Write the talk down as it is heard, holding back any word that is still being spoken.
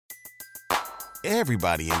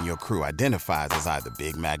Everybody in your crew identifies as either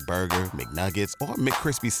Big Mac Burger, McNuggets, or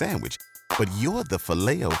McCrispy Sandwich. But you're the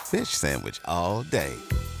Filet-O-Fish Sandwich all day.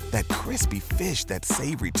 That crispy fish, that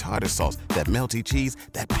savory tartar sauce, that melty cheese,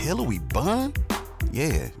 that pillowy bun.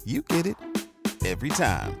 Yeah, you get it. Every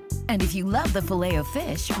time. And if you love the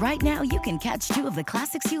Filet-O-Fish, right now you can catch two of the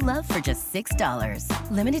classics you love for just $6.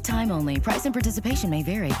 Limited time only. Price and participation may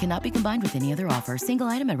vary. Cannot be combined with any other offer. Single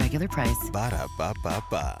item at regular price.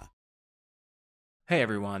 Ba-da-ba-ba-ba. Hey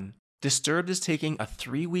everyone. Disturbed is taking a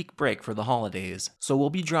 3-week break for the holidays, so we'll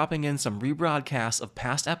be dropping in some rebroadcasts of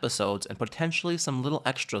past episodes and potentially some little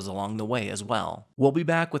extras along the way as well. We'll be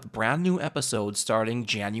back with brand new episodes starting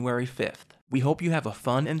January 5th. We hope you have a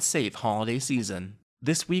fun and safe holiday season.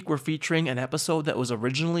 This week we're featuring an episode that was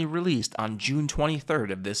originally released on June 23rd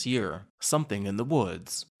of this year, Something in the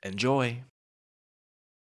Woods. Enjoy!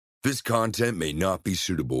 This content may not be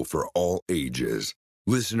suitable for all ages.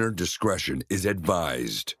 Listener discretion is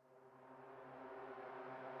advised.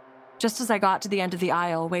 Just as I got to the end of the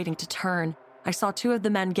aisle waiting to turn, I saw two of the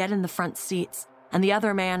men get in the front seats, and the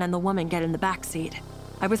other man and the woman get in the back seat.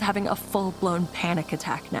 I was having a full-blown panic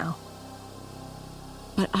attack now.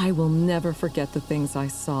 But I will never forget the things I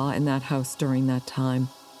saw in that house during that time.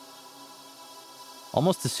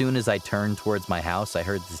 Almost as soon as I turned towards my house, I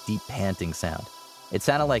heard this deep panting sound. It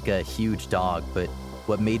sounded like a huge dog, but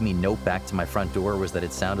what made me note back to my front door was that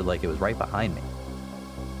it sounded like it was right behind me.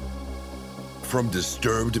 From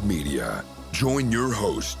Disturbed Media, join your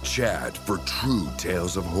host, Chad, for true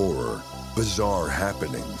tales of horror, bizarre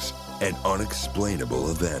happenings, and unexplainable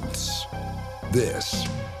events. This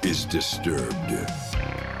is Disturbed.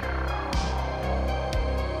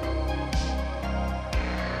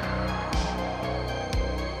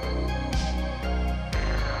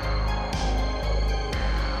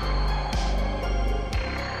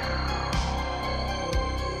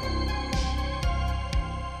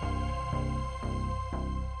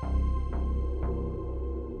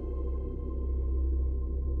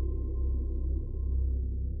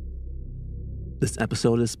 This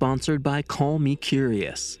episode is sponsored by Call Me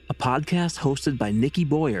Curious, a podcast hosted by Nikki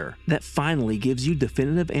Boyer that finally gives you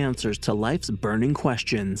definitive answers to life's burning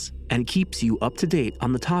questions and keeps you up to date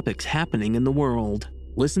on the topics happening in the world.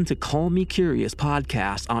 Listen to Call Me Curious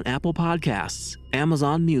podcast on Apple Podcasts,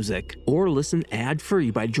 Amazon Music, or listen ad-free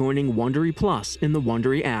by joining Wondery Plus in the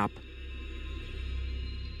Wondery app.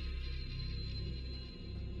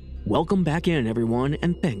 Welcome back in, everyone,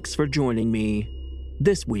 and thanks for joining me.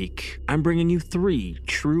 This week, I'm bringing you 3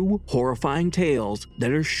 true, horrifying tales that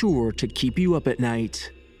are sure to keep you up at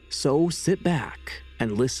night. So sit back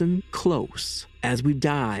and listen close as we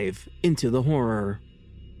dive into the horror.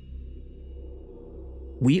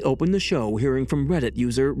 We open the show hearing from Reddit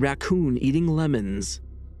user Raccoon Eating Lemons,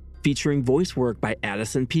 featuring voice work by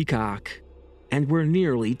Addison Peacock, and we're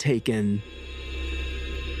nearly taken.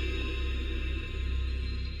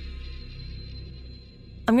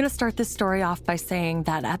 I'm going to start this story off by saying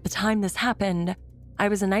that at the time this happened, I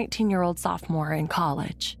was a 19-year-old sophomore in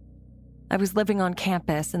college. I was living on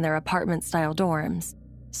campus in their apartment-style dorms,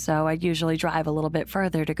 so I'd usually drive a little bit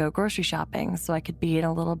further to go grocery shopping so I could be in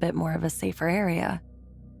a little bit more of a safer area.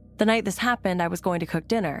 The night this happened, I was going to cook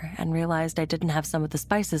dinner and realized I didn't have some of the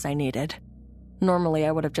spices I needed. Normally,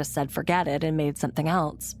 I would have just said forget it and made something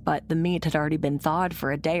else, but the meat had already been thawed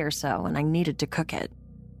for a day or so and I needed to cook it.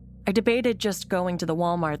 I debated just going to the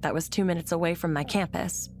Walmart that was 2 minutes away from my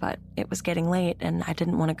campus, but it was getting late and I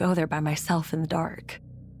didn't want to go there by myself in the dark.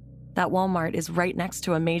 That Walmart is right next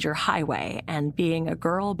to a major highway, and being a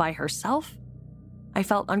girl by herself, I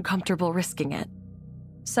felt uncomfortable risking it.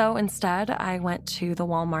 So instead, I went to the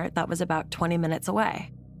Walmart that was about 20 minutes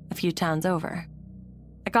away, a few towns over.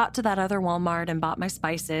 I got to that other Walmart and bought my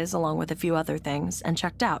spices along with a few other things and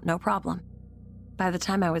checked out, no problem. By the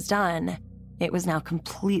time I was done, it was now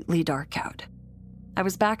completely dark out. I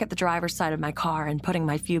was back at the driver's side of my car and putting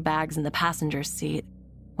my few bags in the passenger's seat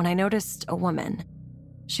when I noticed a woman.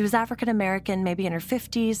 She was African American, maybe in her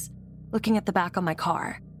 50s, looking at the back of my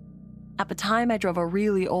car. At the time, I drove a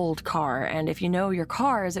really old car, and if you know your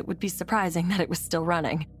cars, it would be surprising that it was still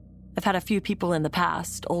running. I've had a few people in the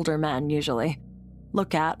past, older men usually,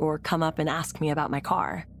 look at or come up and ask me about my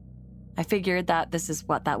car. I figured that this is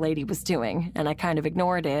what that lady was doing, and I kind of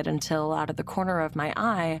ignored it until out of the corner of my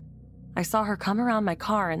eye, I saw her come around my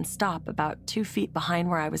car and stop about 2 feet behind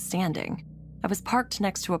where I was standing. I was parked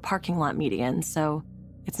next to a parking lot median, so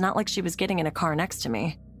it's not like she was getting in a car next to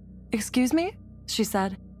me. "Excuse me?" she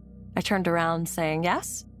said. I turned around saying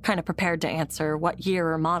yes, kind of prepared to answer, "What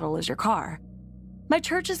year or model is your car?" "My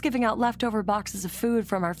church is giving out leftover boxes of food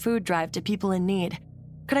from our food drive to people in need.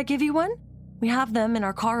 Could I give you one? We have them in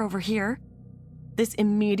our car over here." This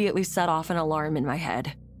immediately set off an alarm in my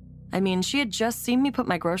head. I mean, she had just seen me put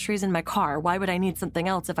my groceries in my car. Why would I need something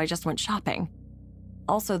else if I just went shopping?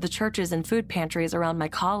 Also, the churches and food pantries around my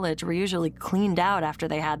college were usually cleaned out after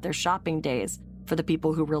they had their shopping days for the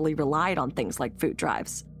people who really relied on things like food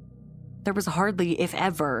drives. There was hardly, if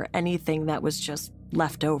ever, anything that was just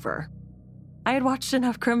left over. I had watched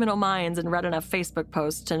enough Criminal Minds and read enough Facebook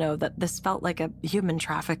posts to know that this felt like a human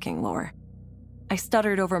trafficking lore. I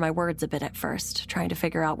stuttered over my words a bit at first, trying to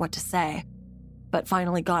figure out what to say, but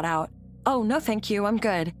finally got out, "Oh, no thank you, I'm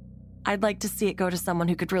good. I'd like to see it go to someone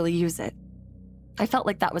who could really use it." I felt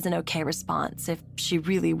like that was an okay response if she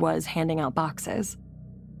really was handing out boxes.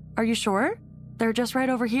 "Are you sure? They're just right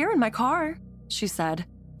over here in my car," she said,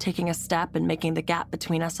 taking a step and making the gap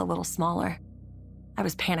between us a little smaller. I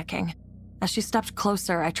was panicking. As she stepped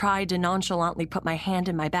closer, I tried to nonchalantly put my hand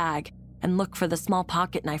in my bag and look for the small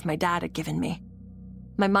pocket knife my dad had given me.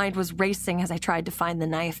 My mind was racing as I tried to find the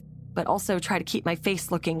knife, but also try to keep my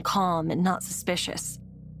face looking calm and not suspicious.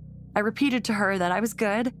 I repeated to her that I was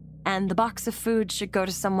good and the box of food should go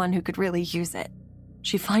to someone who could really use it.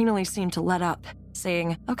 She finally seemed to let up,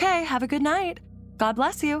 saying, "Okay, have a good night. God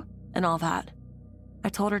bless you," and all that. I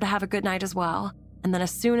told her to have a good night as well, and then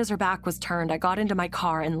as soon as her back was turned, I got into my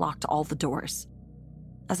car and locked all the doors.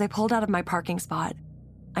 As I pulled out of my parking spot,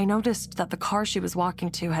 I noticed that the car she was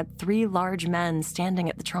walking to had 3 large men standing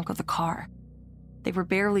at the trunk of the car. They were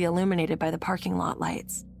barely illuminated by the parking lot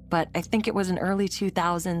lights, but I think it was an early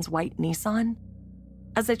 2000s white Nissan.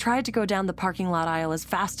 As I tried to go down the parking lot aisle as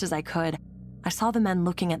fast as I could, I saw the men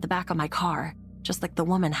looking at the back of my car, just like the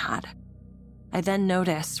woman had. I then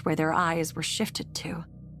noticed where their eyes were shifted to.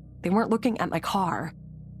 They weren't looking at my car,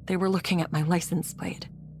 they were looking at my license plate.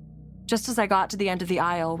 Just as I got to the end of the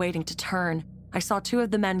aisle waiting to turn, I saw 2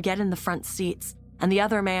 of the men get in the front seats, and the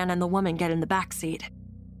other man and the woman get in the back seat.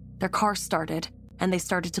 Their car started, and they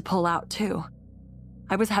started to pull out too.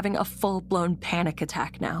 I was having a full-blown panic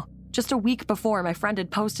attack now. Just a week before, my friend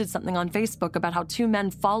had posted something on Facebook about how 2 men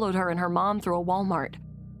followed her and her mom through a Walmart.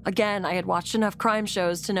 Again, I had watched enough crime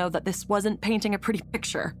shows to know that this wasn't painting a pretty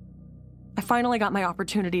picture. I finally got my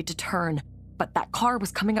opportunity to turn, but that car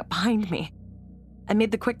was coming up behind me. I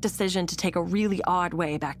made the quick decision to take a really odd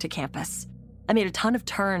way back to campus. I made a ton of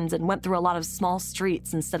turns and went through a lot of small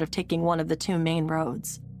streets instead of taking one of the 2 main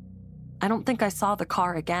roads. I don't think I saw the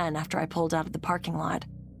car again after I pulled out of the parking lot,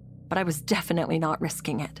 but I was definitely not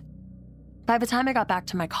risking it. By the time I got back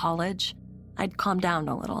to my college, I'd calmed down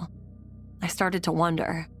a little. I started to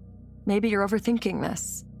wonder, maybe you're overthinking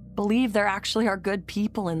this. Believe there actually are good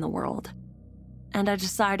people in the world. And I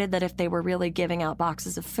decided that if they were really giving out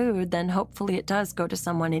boxes of food, then hopefully it does go to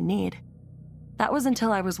someone in need. That was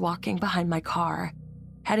until I was walking behind my car,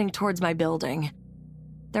 heading towards my building.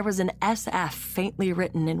 There was an SF faintly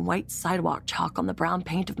written in white sidewalk chalk on the brown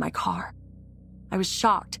paint of my car. I was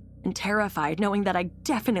shocked and terrified, knowing that I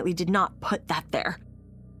definitely did not put that there.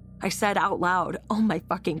 I said out loud, "Oh my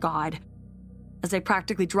fucking God," as I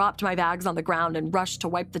practically dropped my bags on the ground and rushed to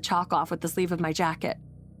wipe the chalk off with the sleeve of my jacket.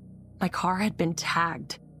 My car had been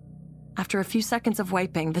tagged. After a few seconds of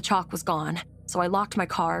wiping, the chalk was gone, so I locked my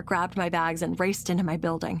car, grabbed my bags, and raced into my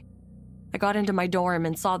building. I got into my dorm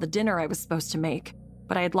and saw the dinner I was supposed to make,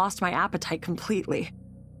 but I had lost my appetite completely.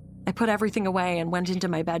 I put everything away and went into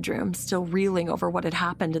my bedroom, still reeling over what had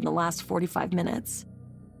happened in the last 45 minutes.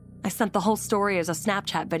 I sent the whole story as a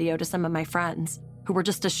Snapchat video to some of my friends, who were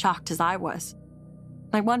just as shocked as I was.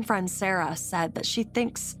 My one friend, Sarah, said that she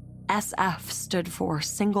thinks SF stood for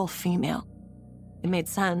single female. It made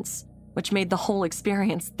sense, which made the whole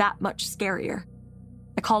experience that much scarier.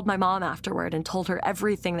 I called my mom afterward and told her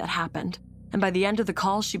everything that happened, and by the end of the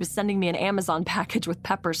call, she was sending me an Amazon package with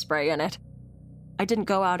pepper spray in it. I didn't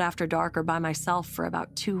go out after dark or by myself for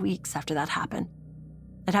about 2 weeks after that happened.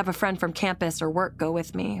 I'd have a friend from campus or work go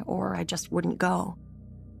with me, or I just wouldn't go.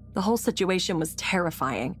 The whole situation was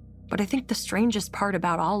terrifying, but I think the strangest part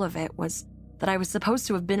about all of it was that I was supposed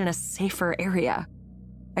to have been in a safer area.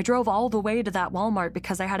 I drove all the way to that Walmart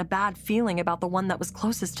because I had a bad feeling about the one that was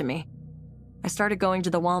closest to me. I started going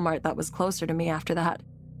to the Walmart that was closer to me after that,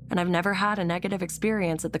 and I've never had a negative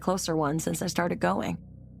experience at the closer one since I started going.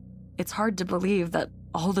 It's hard to believe that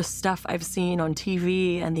all the stuff I've seen on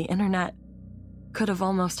TV and the internet could have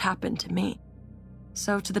almost happened to me.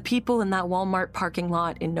 So to the people in that Walmart parking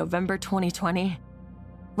lot in November 2020,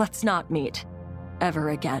 let's not meet ever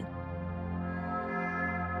again.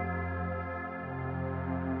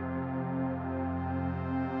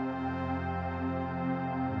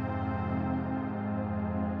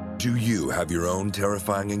 Do you have your own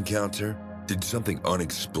terrifying encounter? Did something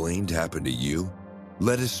unexplained happen to you?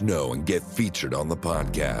 Let us know and get featured on the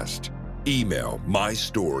podcast. Email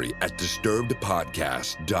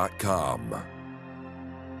mystory@disturbedpodcast.com.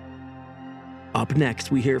 Up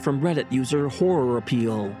next, we hear from Reddit user Horror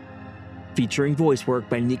Appeal, featuring voice work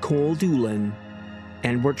by Nicole Doolin,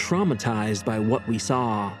 and we're traumatized by what we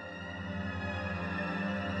saw.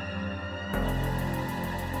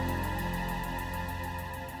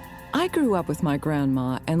 I grew up with my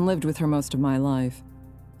grandma and lived with her most of my life,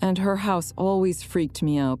 and her house always freaked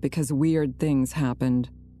me out because weird things happened.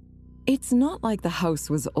 It's not like the house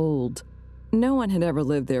was old. No one had ever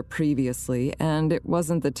lived there previously, and it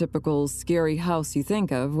wasn't the typical scary house you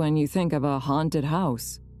think of when you think of a haunted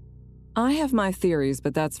house. I have my theories,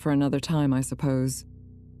 but that's for another time, I suppose.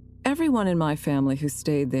 Everyone in my family who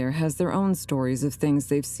stayed there has their own stories of things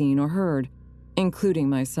they've seen or heard, including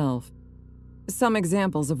myself. Some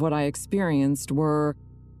examples of what I experienced were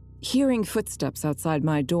hearing footsteps outside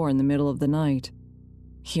my door in the middle of the night,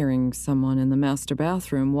 hearing someone in the master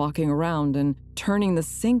bathroom walking around and turning the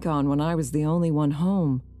sink on when I was the only one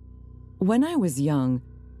home. When I was young,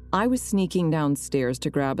 I was sneaking downstairs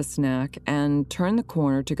to grab a snack and turned the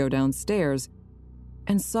corner to go downstairs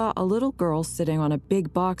and saw a little girl sitting on a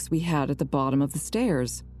big box we had at the bottom of the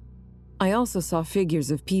stairs. I also saw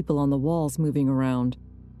figures of people on the walls moving around,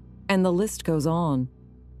 and the list goes on.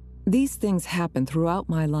 These things happened throughout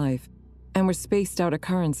my life and were spaced out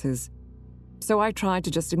occurrences, so I tried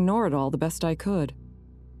to just ignore it all the best I could.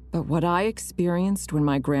 But what I experienced when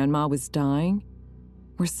my grandma was dying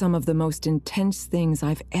were some of the most intense things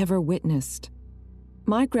I've ever witnessed.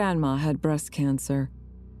 My grandma had breast cancer.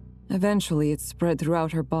 Eventually, it spread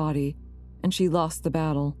throughout her body, and she lost the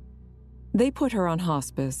battle. They put her on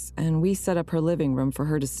hospice, and we set up her living room for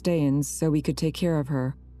her to stay in so we could take care of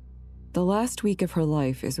her. The last week of her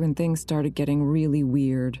life is when things started getting really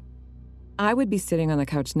weird. I would be sitting on the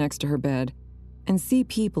couch next to her bed and see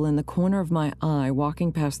people in the corner of my eye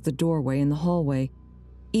walking past the doorway in the hallway,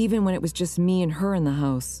 even when it was just me and her in the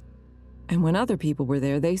house. And when other people were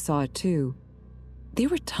there, they saw it too. There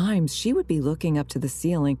were times she would be looking up to the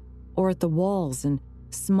ceiling or at the walls and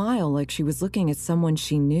smile like she was looking at someone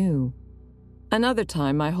she knew. Another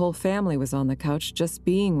time, my whole family was on the couch just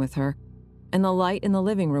being with her, and the light in the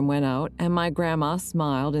living room went out, and my grandma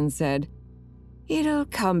smiled and said, "It'll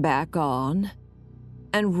come back on."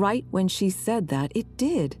 And right when she said that, it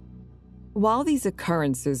did. While these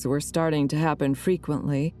occurrences were starting to happen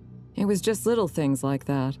frequently, it was just little things like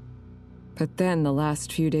that. But then the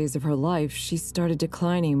last few days of her life, she started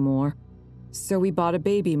declining more. So we bought a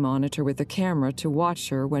baby monitor with a camera to watch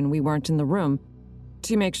her when we weren't in the room,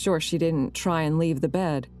 to make sure she didn't try and leave the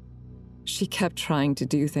bed. She kept trying to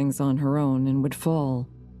do things on her own and would fall.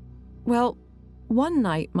 Well, one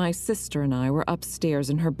night my sister and I were upstairs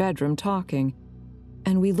in her bedroom talking,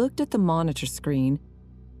 and we looked at the monitor screen,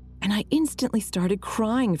 and I instantly started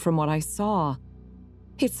crying from what I saw.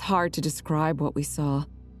 It's hard to describe what we saw.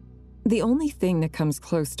 The only thing that comes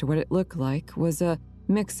close to what it looked like was a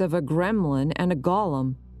mix of a gremlin and a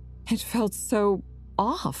golem. It felt so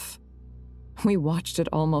off. We watched it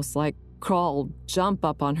almost like crawl, jump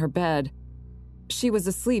up on her bed. She was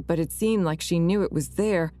asleep, but it seemed like she knew it was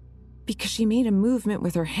there because she made a movement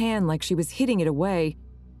with her hand like she was hitting it away.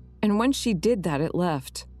 And when she did that, it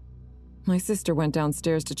left. My sister went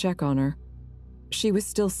downstairs to check on her. She was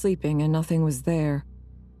still sleeping and nothing was there.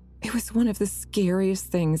 It was one of the scariest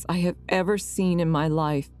things I have ever seen in my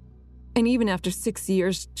life. And even after 6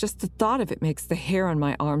 years, just the thought of it makes the hair on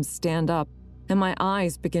my arms stand up and my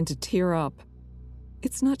eyes begin to tear up.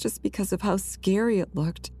 It's not just because of how scary it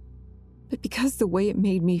looked, but because the way it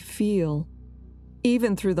made me feel.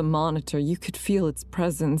 Even through the monitor, you could feel its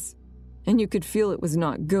presence, and you could feel it was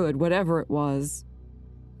not good, whatever it was.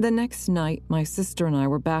 The next night, my sister and I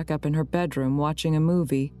were back up in her bedroom watching a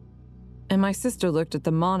movie, and my sister looked at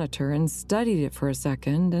the monitor and studied it for a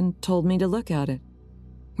second and told me to look at it,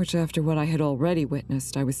 which after what I had already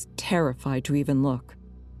witnessed, I was terrified to even look.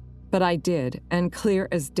 But I did, and clear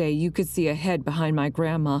as day, you could see a head behind my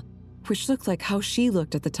grandma, which looked like how she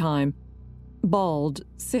looked at the time. Bald,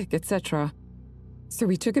 sick, etc. So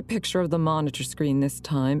we took a picture of the monitor screen this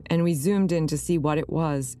time, and we zoomed in to see what it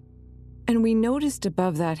was. And we noticed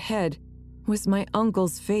above that head was my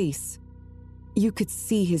uncle's face. You could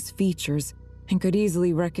see his features and could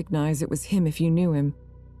easily recognize it was him if you knew him.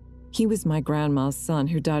 He was my grandma's son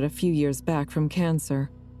who died a few years back from cancer.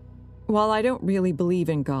 While I don't really believe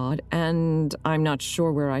in God, and I'm not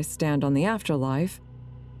sure where I stand on the afterlife,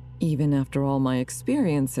 even after all my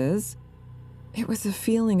experiences, it was a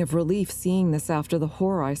feeling of relief seeing this after the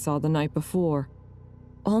horror I saw the night before.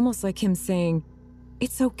 Almost like him saying,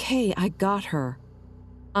 "It's okay, I got her."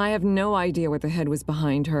 I have no idea what the head was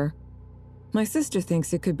behind her. My sister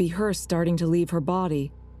thinks it could be her starting to leave her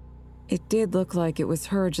body. It did look like it was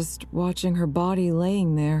her just watching her body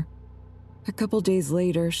laying there. A couple days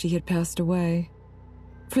later, she had passed away.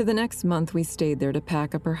 For the next month, we stayed there to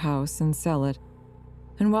pack up her house and sell it.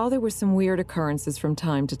 And while there were some weird occurrences from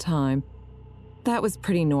time to time, that was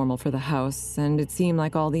pretty normal for the house, and it seemed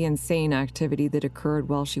like all the insane activity that occurred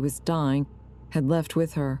while she was dying had left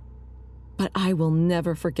with her. But I will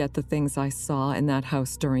never forget the things I saw in that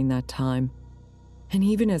house during that time. And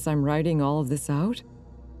even as I'm writing all of this out,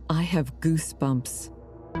 I have goosebumps.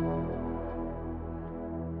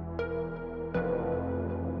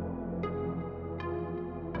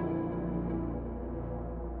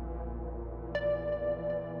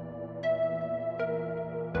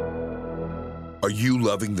 Are you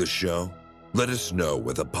loving the show? Let us know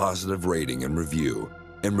with a positive rating and review.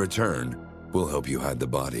 In return, we'll help you hide the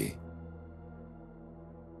body.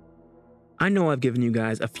 I know I've given you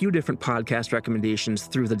guys a few different podcast recommendations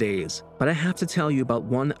through the days, but I have to tell you about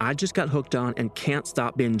one I just got hooked on and can't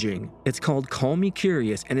stop binging. It's called Call Me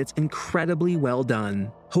Curious, and it's incredibly well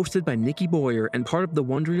done. Hosted by Nikki Boyer and part of the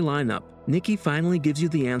Wondery lineup, Nikki finally gives you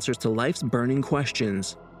the answers to life's burning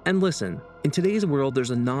questions. And listen, in today's world, there's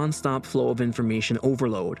a non-stop flow of information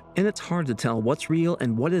overload, and it's hard to tell what's real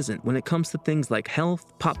and what isn't when it comes to things like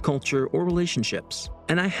health, pop culture, or relationships.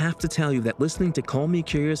 And I have to tell you that listening to Call Me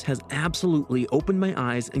Curious has absolutely opened my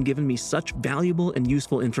eyes and given me such valuable and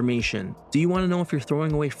useful information. Do you want to know if you're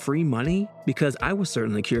throwing away free money? Because I was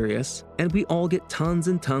certainly curious. And we all get tons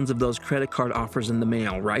and tons of those credit card offers in the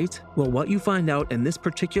mail, right? Well, what you find out in this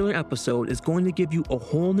particular episode is going to give you a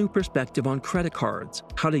whole new perspective on credit cards,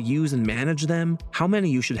 how to use and manage them, how many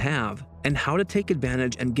you should have, and how to take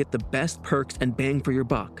advantage and get the best perks and bang for your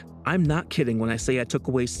buck. I'm not kidding when I say I took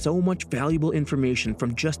away so much valuable information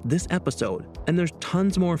from just this episode, and there's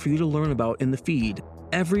tons more for you to learn about in the feed.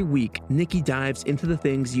 Every week, Nikki dives into the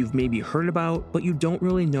things you've maybe heard about, but you don't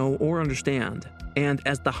really know or understand. And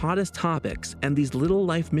as the hottest topics and these little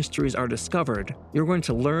life mysteries are discovered, you're going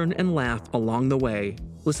to learn and laugh along the way.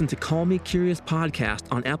 Listen to Call Me Curious podcast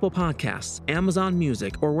on Apple Podcasts, Amazon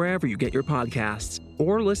Music, or wherever you get your podcasts.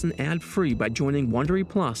 Or listen ad-free by joining Wondery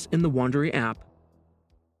Plus in the Wondery app.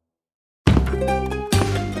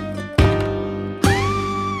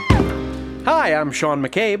 Hi, I'm Sean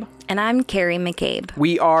McCabe. And I'm Carrie McCabe.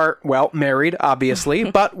 We are, well, married, obviously,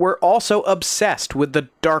 but we're also obsessed with the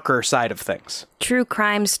darker side of things. True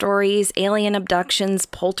crime stories, alien abductions,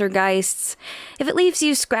 poltergeists. If it leaves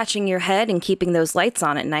you scratching your head and keeping those lights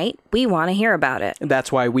on at night, we want to hear about it.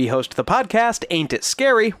 That's why we host the podcast, Ain't It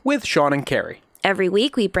Scary, with Sean and Carrie. Every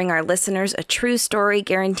week, we bring our listeners a true story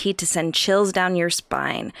guaranteed to send chills down your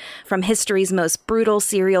spine. From history's most brutal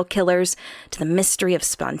serial killers to the mystery of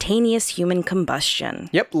spontaneous human combustion.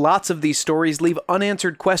 Yep, lots of these stories leave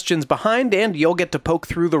unanswered questions behind, and you'll get to poke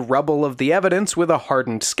through the rubble of the evidence with a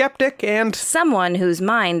hardened skeptic and someone whose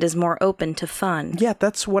mind is more open to fun. Yeah,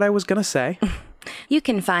 that's what I was gonna say. You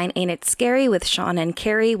can find Ain't It Scary with Sean and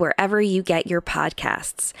Carrie wherever you get your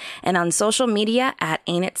podcasts, and on social media at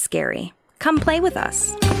Ain't It Scary. Come play with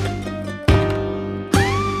us.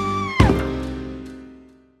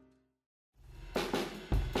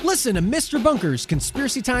 Listen to Mr. Bunker's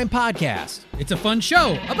Conspiracy Time podcast. It's a fun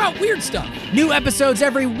show about weird stuff. New episodes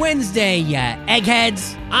every Wednesday, ya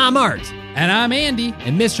eggheads. I'm Art. And I'm Andy.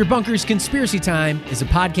 And Mr. Bunker's Conspiracy Time is a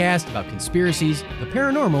podcast about conspiracies, the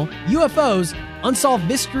paranormal, UFOs, unsolved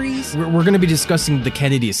mysteries. We're going to be discussing the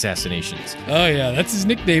Kennedy assassinations. Oh yeah, that's his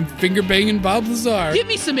nickname, Finger Banging Bob Lazar. Give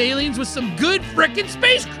me some aliens with some good frickin'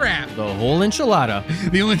 spacecraft. The whole enchilada.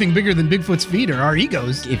 The only thing bigger than Bigfoot's feet are our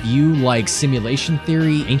egos. If you like simulation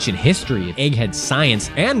theory, ancient history, egghead science,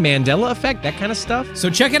 and Mandela effect, that kind of stuff. So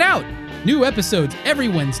check it out. New episodes every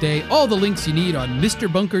Wednesday. All the links you need on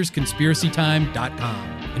MrBunkersConspiracyTime.com.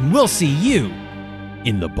 And we'll see you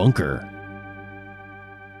in the bunker.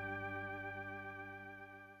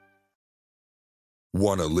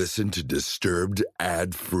 Want to listen to Disturbed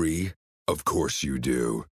ad-free? Of course you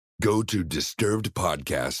do. Go to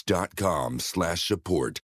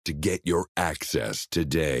disturbedpodcast.com/support to get your access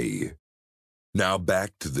today. Now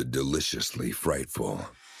back to the deliciously frightful.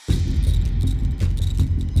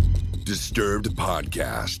 Disturbed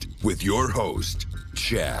Podcast with your host,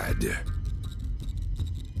 Chad.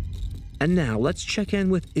 And now let's check in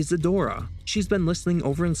with Isadora. She's been listening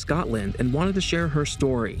over in Scotland and wanted to share her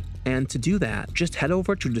story. And to do that, just head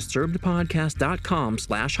over to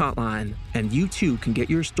disturbedpodcast.com/hotline, and you too can get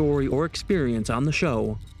your story or experience on the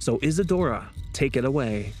show. So Isadora, take it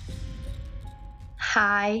away.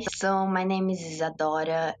 Hi, so my name is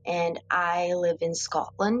Isadora and I live in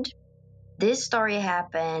Scotland. This story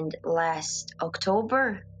happened last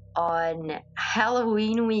October. on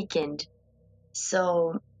Halloween weekend.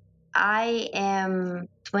 So I am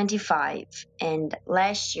 25, and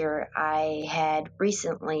last year I had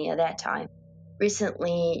recently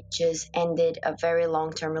just ended a very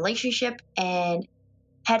long-term relationship and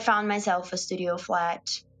had found myself a studio flat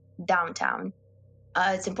downtown.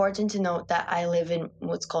 It's important to note that I live in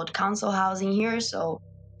what's called council housing here, so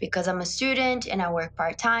because I'm a student and I work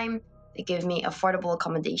part-time, they give me affordable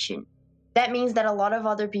accommodation. That means that a lot of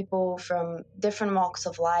other people from different walks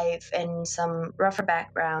of life and some rougher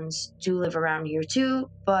backgrounds do live around here too,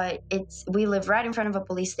 but we live right in front of a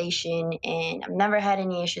police station, and I've never had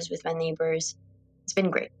any issues with my neighbors. It's been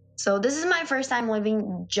great. So this is my first time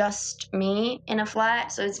living just me in a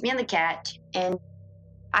flat, so it's me and the cat, and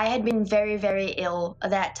I had been very, very ill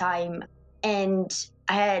at that time, and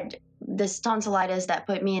I had this tonsillitis that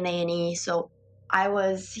put me in A&E, so I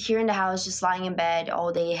was here in the house just lying in bed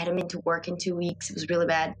all day. I hadn't been to work in 2 weeks. It was really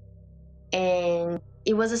bad. And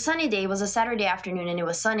it was a sunny day. It was a Saturday afternoon, and it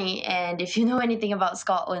was sunny. And if you know anything about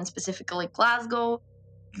Scotland, specifically Glasgow,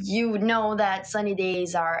 you know that sunny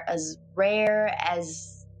days are as rare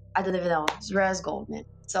as, I don't even know, as rare as gold, man.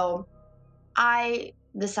 So I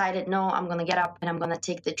decided, no, I'm going to get up and I'm going to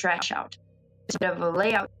take the trash out. It's a bit of a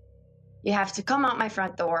layout. You have to come out my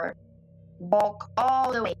front door, walk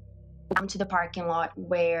all the way down to the parking lot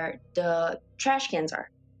where the trash cans are.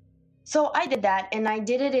 So I did that, and I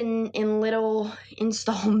did it in little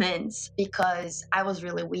installments because I was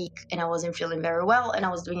really weak and I wasn't feeling very well, and I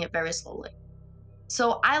was doing it very slowly.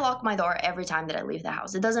 So I lock my door every time that I leave the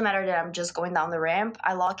house. It doesn't matter that I'm just going down the ramp.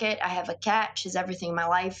 I lock it. I have a cat. She's everything in my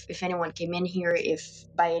life. If anyone came in here, if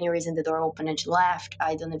by any reason the door opened and she left,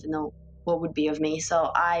 I don't even know what would be of me.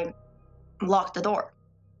 So I locked the door.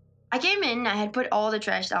 I came in, I had put all the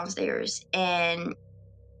trash downstairs, and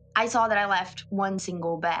I saw that I left one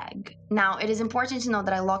single bag. Now, it is important to know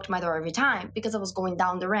that I locked my door every time because I was going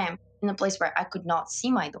down the ramp in a place where I could not see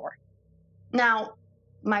my door. Now,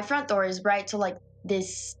 my front door is right to like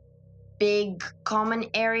this big common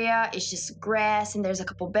area. It's just grass, and there's a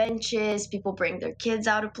couple benches. People bring their kids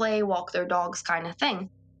out to play, walk their dogs kind of thing.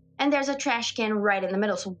 And there's a trash can right in the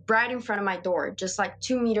middle, so right in front of my door, just like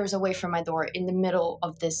 2 meters away from my door in the middle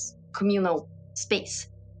of this communal space.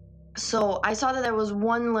 So I saw that there was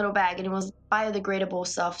one little bag, and it was biodegradable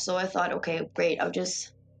stuff. So I thought, okay, great. I'll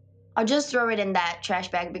just throw it in that trash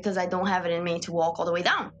bag because I don't have it in me to walk all the way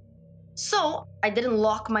down. So I didn't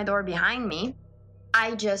lock my door behind me.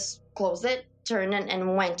 I just closed it, turned it,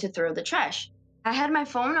 and went to throw the trash. I had my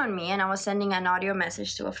phone on me, and I was sending an audio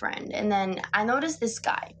message to a friend. And then I noticed this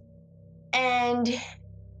guy, and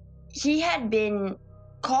he had been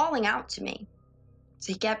calling out to me.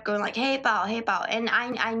 So he kept going like, hey pal. And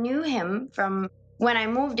I knew him from when I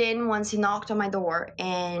moved in. Once he knocked on my door,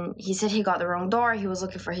 and he said he got the wrong door. He was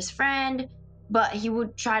looking for his friend, but he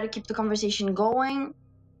would try to keep the conversation going.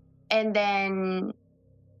 And then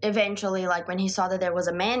eventually, like when he saw that there was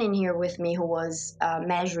a man in here with me who was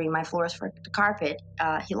measuring my floors for the carpet,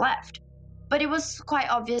 he left. But it was quite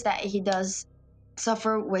obvious that he does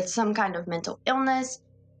suffer with some kind of mental illness.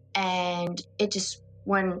 And it just,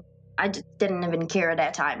 when I just didn't even care at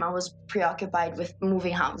that time. I was preoccupied with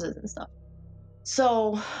moving houses and stuff.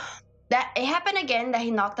 So that it happened again, that he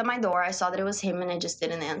knocked on my door. I saw that it was him, and I just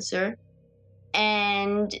didn't answer.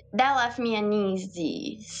 And that left me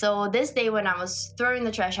uneasy. So this day when I was throwing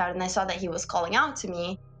the trash out and I saw that he was calling out to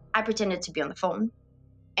me, I pretended to be on the phone.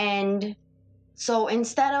 And so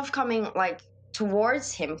instead of coming like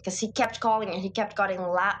towards him, because he kept calling and he kept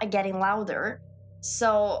getting louder,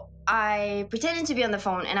 so I pretended to be on the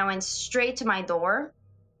phone, and I went straight to my door.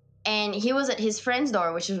 And he was at his friend's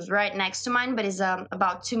door, which was right next to mine, but is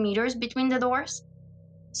about 2 meters between the doors.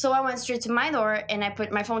 So I went straight to my door, and I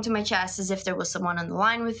put my phone to my chest as if there was someone on the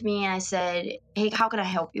line with me. And I said, hey, how can I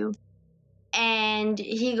help you? And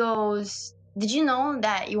he goes, did you know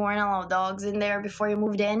that you weren't allowed dogs in there before you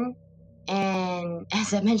moved in? And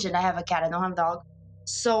as I mentioned, I have a cat. I don't have a dog.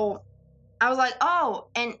 So I was like, oh.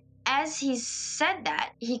 And as he said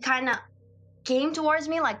that, he kind of came towards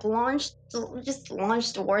me, like launched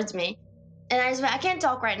towards me. And I just went, I can't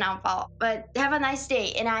talk right now, Paul, but have a nice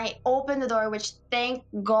day. And I opened the door, which thank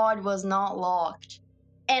God was not locked.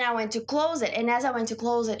 And I went to close it. And as I went to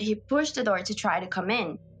close it, he pushed the door to try to come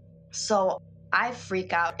in. So I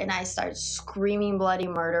freak out and I start screaming bloody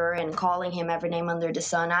murder and calling him every name under the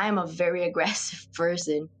sun. I am a very aggressive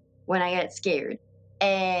person when I get scared.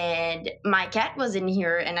 And my cat was in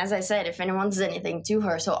here, and as I said, if anyone does anything to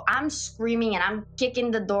her, so I'm screaming and I'm kicking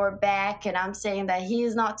the door back and I'm saying that he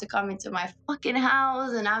is not to come into my fucking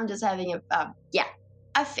house, and I'm just having a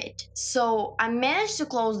a fit. So I managed to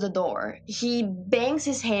close the door. He bangs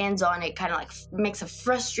his hands on it, kind of like makes a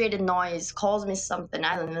frustrated noise, calls me something,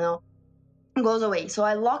 I don't know, goes away. So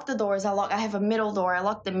I lock the doors. I have a middle door. I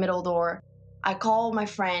lock the middle door. I call my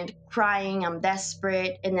friend crying. I'm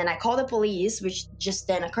desperate. And then I call the police, which just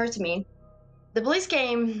then occurred to me. The police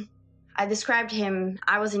came. I described him.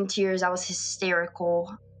 I was in tears. I was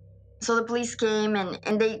hysterical. So the police came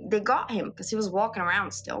and they got him because he was walking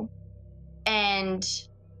around still. And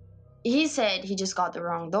he said he just got the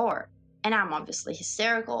wrong door. And I'm obviously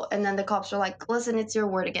hysterical. And then the cops were like, listen, it's your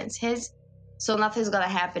word against his. So nothing's gonna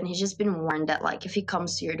happen. He's just been warned that, like, if he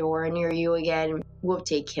comes to your door near you again, we'll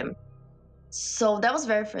take him. So that was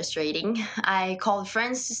very frustrating. I called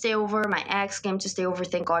friends to stay over. My ex came to stay over.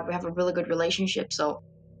 Thank God we have a really good relationship. So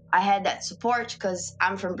I had that support because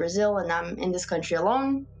I'm from Brazil and I'm in this country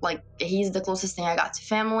alone. Like, he's the closest thing I got to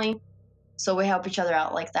family. So we help each other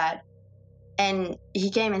out like that. And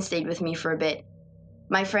he came and stayed with me for a bit.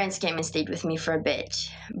 My friends came and stayed with me for a bit.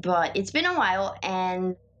 But it's been a while,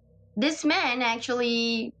 and this man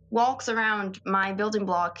actually walks around my building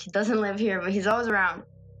block. He doesn't live here, but he's always around.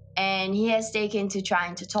 And he has taken to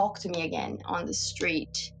trying to talk to me again on the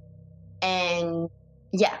street. And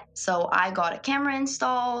yeah, so I got a camera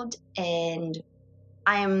installed, and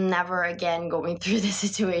I am never again going through the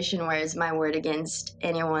situation where it's my word against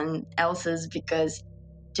anyone else's, because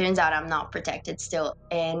turns out I'm not protected still.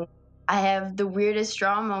 And I have the weirdest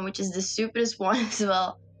trauma, which is the stupidest one as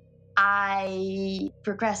well. I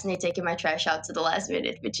procrastinate taking my trash out to the last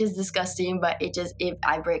minute, which is disgusting, but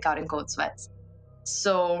I break out in cold sweats.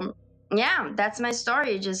 So yeah, that's my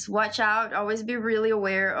story. Just watch out. Always be really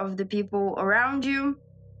aware of the people around you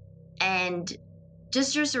and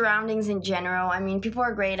just your surroundings in general. I mean, people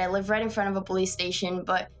are great. I live right in front of a police station,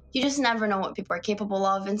 but you just never know what people are capable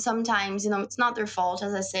of. And sometimes, it's not their fault.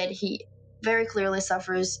 As I said, he very clearly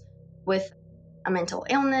suffers with a mental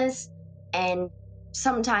illness. And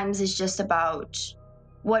sometimes it's just about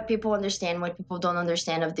what people understand, what people don't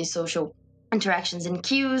understand of these social interactions and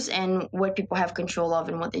cues, and what people have control of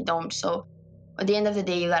and what they don't. So at the end of the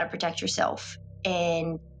day, you got to protect yourself.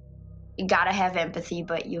 And you got to have empathy,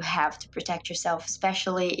 but you have to protect yourself,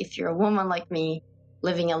 especially if you're a woman like me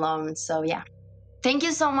living alone. So yeah. Thank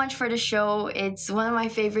you so much for the show. It's one of my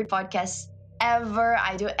favorite podcasts ever.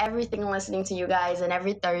 I do everything listening to you guys, and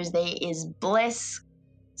every Thursday is bliss.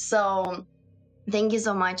 So thank you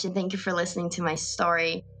so much, and thank you for listening to my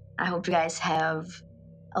story. I hope you guys have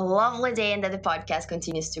a lovely day and that the podcast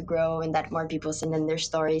continues to grow and that more people send in their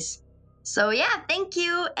stories. So yeah, thank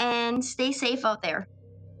you, and stay safe out there.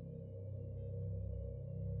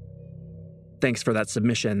 Thanks for that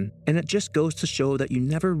submission. And it just goes to show that you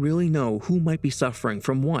never really know who might be suffering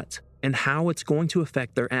from what and how it's going to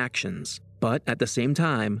affect their actions. But at the same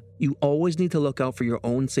time, you always need to look out for your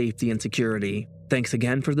own safety and security. Thanks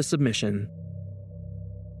again for the submission.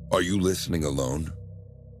 Are you listening alone?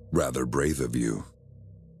 Rather brave of you.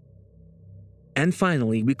 And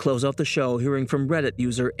finally, we close out the show hearing from Reddit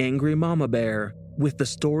user Angry Mama Bear with the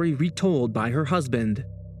story retold by her husband,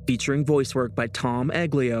 featuring voice work by Tom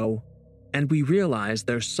Aglio. And we realize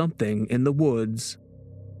there's something in the woods.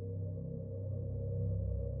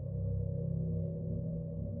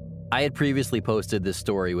 I had previously posted this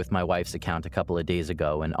story with my wife's account a couple of days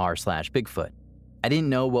ago in r/Bigfoot. I didn't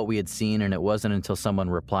know what we had seen, and it wasn't until someone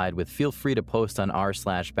replied with "feel free to post on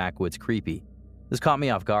r/backwoodscreepy." This caught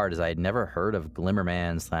me off guard, as I had never heard of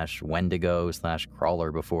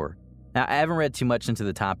Glimmerman/Wendigo/Crawler before. Now, I haven't read too much into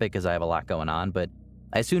the topic as I have a lot going on, but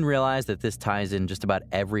I soon realized that this ties in just about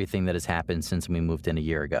everything that has happened since we moved in a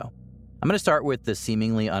year ago. I'm going to start with the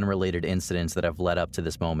seemingly unrelated incidents that have led up to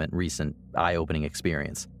this recent eye-opening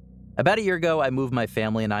experience. About a year ago, I moved my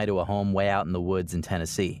family and I to a home way out in the woods in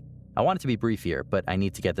Tennessee. I want it to be brief here, but I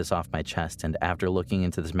need to get this off my chest, and after looking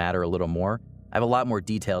into this matter a little more, I have a lot more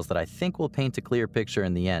details that I think will paint a clear picture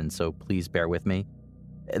in the end, so please bear with me.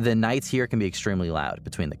 The nights here can be extremely loud.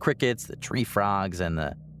 Between the crickets, the tree frogs, and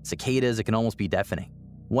the cicadas, it can almost be deafening.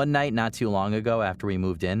 One night not too long ago after we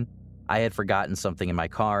moved in, I had forgotten something in my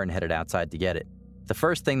car and headed outside to get it. The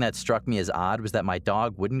first thing that struck me as odd was that my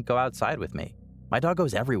dog wouldn't go outside with me. My dog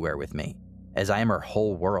goes everywhere with me, as I am her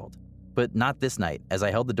whole world. But not this night. As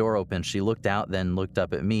I held the door open, she looked out, then looked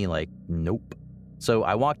up at me like, nope. So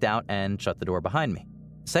I walked out and shut the door behind me.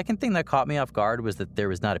 Second thing that caught me off guard was that there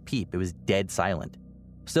was not a peep. It was dead silent.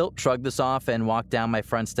 Still, shrugged this off and walked down my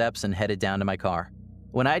front steps and headed down to my car.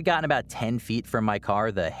 When I had gotten about 10 feet from my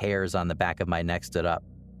car, the hairs on the back of my neck stood up.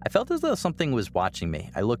 I felt as though something was watching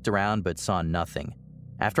me. I looked around but saw nothing.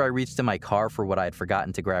 After I reached in my car for what I had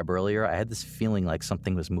forgotten to grab earlier, I had this feeling like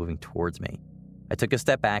something was moving towards me. I took a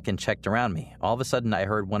step back and checked around me. All of a sudden, I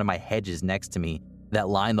heard one of my hedges next to me that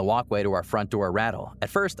lined the walkway to our front door rattle. At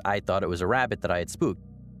first, I thought it was a rabbit that I had spooked,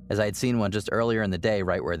 as I had seen one just earlier in the day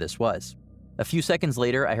right where this was. A few seconds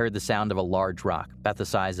later, I heard the sound of a large rock, about the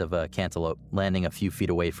size of a cantaloupe, landing a few feet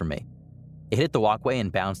away from me. It hit the walkway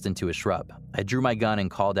and bounced into a shrub. I drew my gun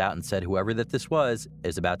and called out and said whoever this was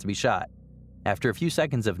is about to be shot. After a few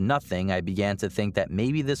seconds of nothing, I began to think that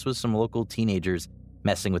maybe this was some local teenagers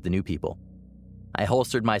messing with the new people. I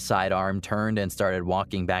holstered my sidearm, turned, and started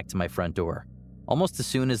walking back to my front door. Almost as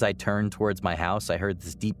soon as I turned towards my house, I heard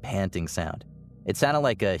this deep panting sound. It sounded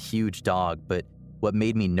like a huge dog, but what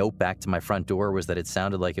made me nope back to my front door was that it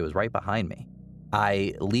sounded like it was right behind me.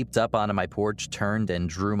 I leaped up onto my porch, turned, and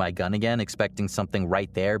drew my gun again, expecting something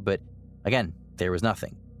right there, but again, there was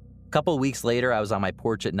nothing. A couple weeks later, I was on my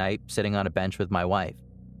porch at night, sitting on a bench with my wife.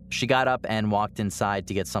 She got up and walked inside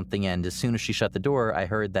to get something, and as soon as she shut the door, I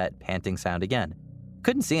heard that panting sound again.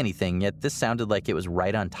 Couldn't see anything, yet this sounded like it was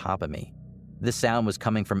right on top of me. This sound was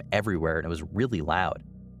coming from everywhere, and it was really loud.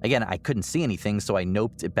 Again, I couldn't see anything, so I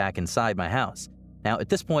noped it back inside my house. Now, at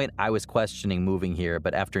this point, I was questioning moving here,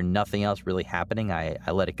 but after nothing else really happening, I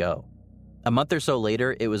let it go. A month or so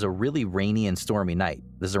later, it was a really rainy and stormy night.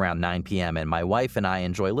 This is around 9 p.m., and my wife and I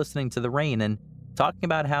enjoy listening to the rain and talking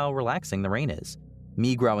about how relaxing the rain is.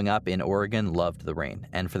 Me growing up in Oregon loved the rain,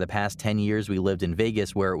 and for the past 10 years, we lived in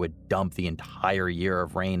Vegas where it would dump the entire year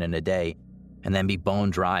of rain in a day and then be bone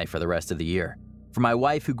dry for the rest of the year. For my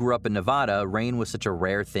wife, who grew up in Nevada, rain was such a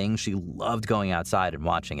rare thing, she loved going outside and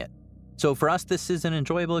watching it. So for us, this is an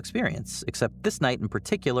enjoyable experience, except this night in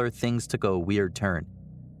particular, things took a weird turn.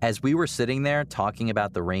 As we were sitting there talking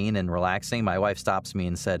about the rain and relaxing, my wife stops me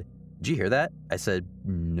and said, "Did you hear that?" I said,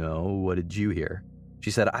 "No, what did you hear?" She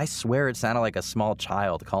said, "I swear it sounded like a small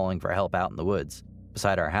child calling for help out in the woods,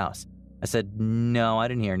 beside our house." I said, "No, I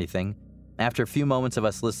didn't hear anything." After a few moments of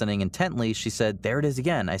us listening intently, she said, "There it is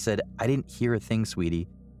again." I said, "I didn't hear a thing, sweetie.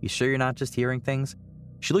 You sure you're not just hearing things?"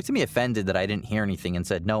 She looked at me offended that I didn't hear anything and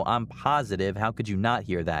said, "No, I'm positive. How could you not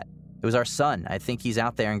hear that? It was our son. I think he's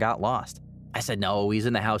out there and got lost." I said, "No, he's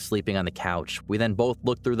in the house sleeping on the couch." We then both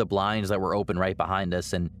looked through the blinds that were open right behind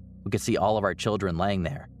us, and we could see all of our children laying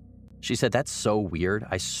there. She said, "That's so weird.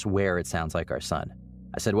 I swear it sounds like our son."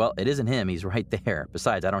 I said, "Well, it isn't him. He's right there.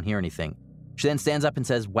 Besides, I don't hear anything." She then stands up and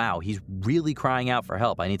says, "Wow, he's really crying out for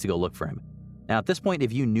help. I need to go look for him." Now, at this point,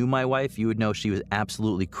 if you knew my wife, you would know she was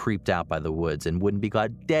absolutely creeped out by the woods and wouldn't be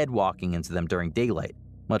glad dead walking into them during daylight,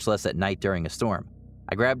 much less at night during a storm.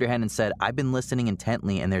 I grabbed her hand and said, "I've been listening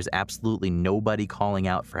intently and there's absolutely nobody calling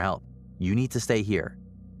out for help. You need to stay here."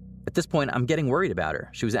 At this point, I'm getting worried about her.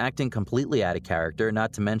 She was acting completely out of character,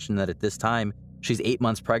 not to mention that at this time, she's 8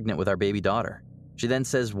 months pregnant with our baby daughter. She then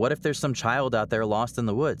says, "What if there's some child out there lost in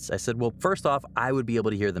the woods?" I said, "Well, first off, I would be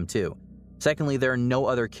able to hear them too. Secondly, there are no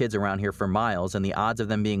other kids around here for miles, and the odds of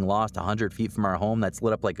them being lost 100 feet from our home that's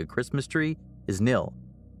lit up like a Christmas tree is nil."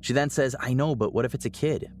 She then says, "I know, but what if it's a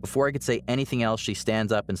kid?" Before I could say anything else, she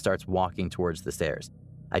stands up and starts walking towards the stairs.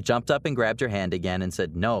 I jumped up and grabbed her hand again and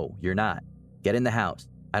said, "No, you're not. Get in the house.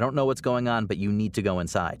 I don't know what's going on, but you need to go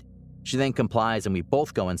inside." She then complies and we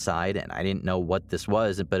both go inside, and I didn't know what this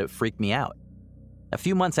was, but it freaked me out. A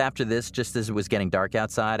few months after this, just as it was getting dark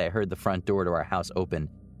outside, I heard the front door to our house open,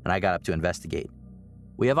 and I got up to investigate.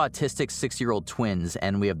 We have autistic 6-year-old twins,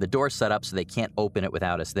 and we have the door set up so they can't open it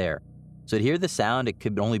without us there. So to hear the sound, it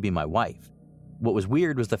could only be my wife. What was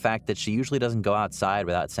weird was the fact that she usually doesn't go outside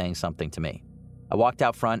without saying something to me. I walked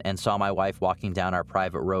out front and saw my wife walking down our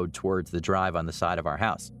private road towards the drive on the side of our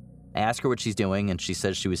house. I asked her what she's doing, and she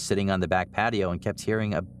says she was sitting on the back patio and kept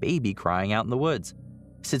hearing a baby crying out in the woods.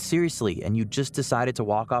 I said, "Seriously, and you just decided to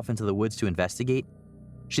walk off into the woods to investigate?"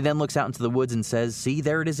 She then looks out into the woods and says, "See,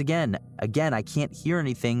 there it is again. Again, I can't hear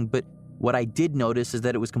anything, but what I did notice is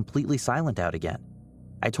that it was completely silent out again."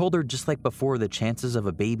 I told her, just like before, the chances of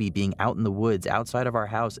a baby being out in the woods outside of our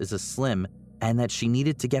house is a slim, and that she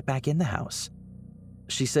needed to get back in the house.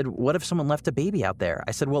 She said, "What if someone left a baby out there?"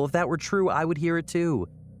 I said, "Well, if that were true, I would hear it too."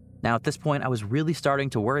 Now, at this point, I was really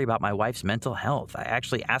starting to worry about my wife's mental health. I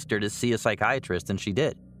actually asked her to see a psychiatrist, and she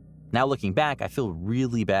did. Now, looking back, I feel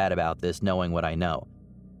really bad about this, knowing what I know.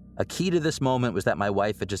 A key to this moment was that my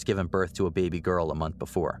wife had just given birth to a baby girl a month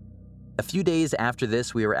before. A few days after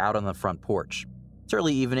this, we were out on the front porch. It's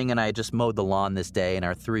early evening, and I had just mowed the lawn this day, and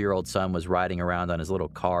our 3-year-old son was riding around on his little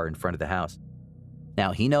car in front of the house.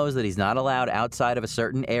 Now, he knows that he's not allowed outside of a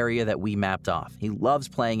certain area that we mapped off. He loves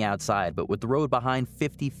playing outside, but with the road behind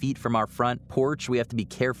 50 feet from our front porch, we have to be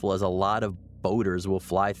careful as a lot of boaters will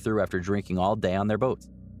fly through after drinking all day on their boats.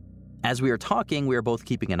 As we are talking, we are both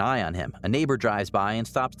keeping an eye on him. A neighbor drives by and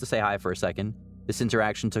stops to say hi for a second. This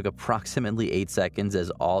interaction took approximately 8 seconds, as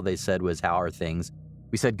all they said was, "How are things?"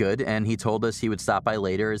 We said good, and he told us he would stop by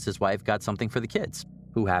later as his wife got something for the kids,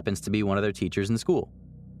 who happens to be one of their teachers in school.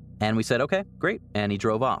 And we said, "Okay, great," and he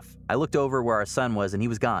drove off. I looked over where our son was, and he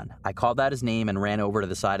was gone. I called out his name and ran over to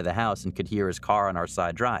the side of the house and could hear his car on our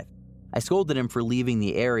side drive. I scolded him for leaving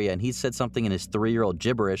the area, and he said something in his 3-year-old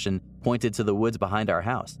gibberish and pointed to the woods behind our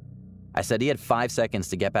house. I said he had 5 seconds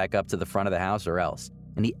to get back up to the front of the house or else,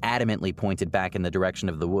 and he adamantly pointed back in the direction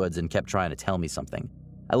of the woods and kept trying to tell me something.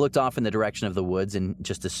 I looked off in the direction of the woods and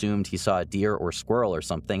just assumed he saw a deer or squirrel or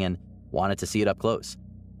something and wanted to see it up close.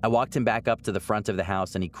 I walked him back up to the front of the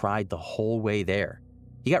house, and he cried the whole way there.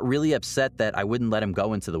 He got really upset that I wouldn't let him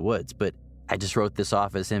go into the woods, but I just wrote this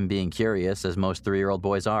off as him being curious, as most 3-year-old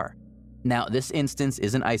boys are. Now, this instance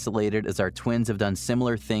isn't isolated, as our twins have done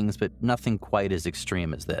similar things, but nothing quite as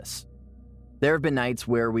extreme as this. There have been nights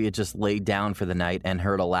where we had just laid down for the night and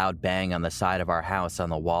heard a loud bang on the side of our house on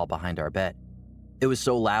the wall behind our bed. It was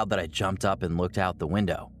so loud that I jumped up and looked out the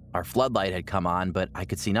window. Our floodlight had come on, but I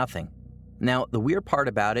could see nothing. Now, the weird part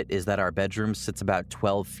about it is that our bedroom sits about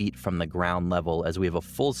 12 feet from the ground level, as we have a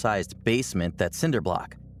full-sized basement that's cinder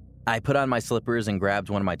block. I put on my slippers and grabbed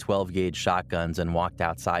one of my 12-gauge shotguns and walked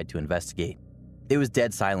outside to investigate. It was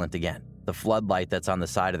dead silent again. The floodlight that's on the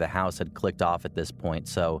side of the house had clicked off at this point,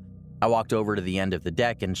 so I walked over to the end of the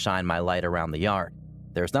deck and shined my light around the yard.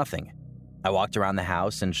 There's nothing. I walked around the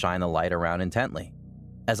house and shined the light around intently.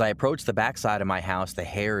 As I approached the backside of my house, the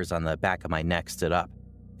hairs on the back of my neck stood up.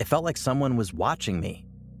 It felt like someone was watching me.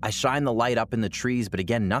 I shined the light up in the trees, but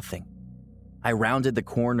again, nothing. I rounded the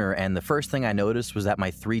corner, and the first thing I noticed was that my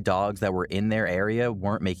 3 dogs that were in their area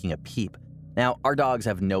weren't making a peep. Now, our dogs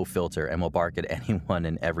have no filter and will bark at anyone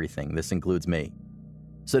and everything. This includes me.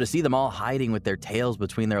 So to see them all hiding with their tails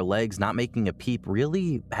between their legs, not making a peep,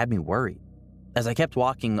 really had me worried. As I kept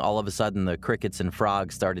walking, all of a sudden, the crickets and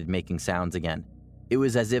frogs started making sounds again. It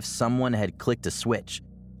was as if someone had clicked a switch.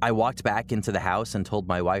 I walked back into the house and told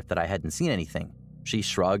my wife that I hadn't seen anything. She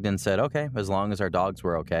shrugged and said, "Okay, as long as our dogs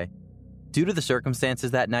were okay." Due to the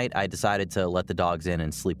circumstances that night, I decided to let the dogs in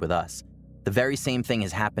and sleep with us. The very same thing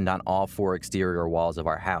has happened on all 4 exterior walls of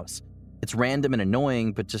our house. It's random and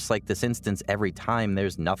annoying, but just like this instance, every time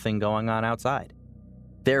there's nothing going on outside.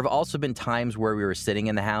 There have also been times where we were sitting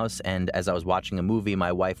in the house, and as I was watching a movie,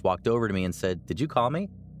 my wife walked over to me and said, "Did you call me?"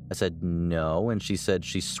 I said, "No," and she said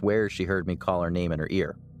she swears she heard me call her name in her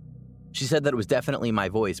ear. She said that it was definitely my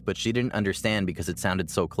voice, but she didn't understand because it sounded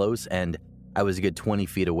so close, and I was a good 20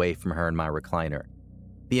 feet away from her in my recliner.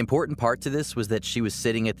 The important part to this was that she was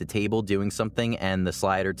sitting at the table doing something, and the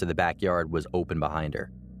slider to the backyard was open behind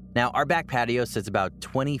her. Now, our back patio sits about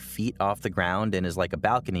 20 feet off the ground and is like a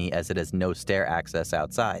balcony, as it has no stair access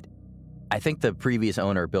outside. I think the previous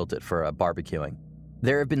owner built it for barbecuing.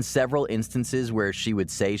 There have been several instances where she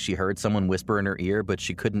would say she heard someone whisper in her ear, but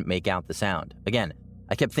she couldn't make out the sound. Again,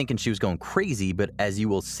 I kept thinking she was going crazy, but as you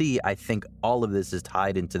will see, I think all of this is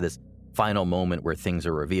tied into this final moment where things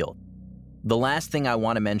are revealed. The last thing I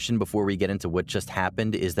want to mention before we get into what just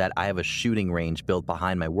happened is that I have a shooting range built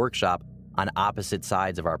behind my workshop on opposite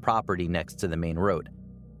sides of our property next to the main road.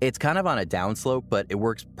 It's kind of on a downslope, but it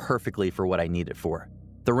works perfectly for what I need it for.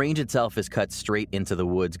 The range itself is cut straight into the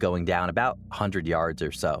woods going down about 100 yards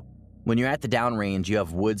or so. When you're at the downrange, you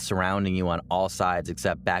have woods surrounding you on all sides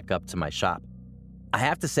except back up to my shop. I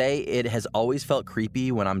have to say, it has always felt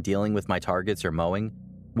creepy when I'm dealing with my targets or mowing.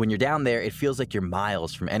 When you're down there, it feels like you're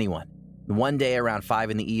miles from anyone. One day around 5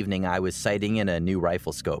 in the evening, I was sighting in a new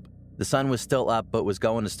rifle scope. The sun was still up but was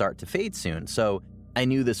going to start to fade soon, so I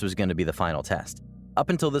knew this was going to be the final test. Up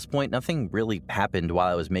until this point, nothing really happened while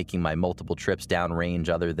I was making my multiple trips downrange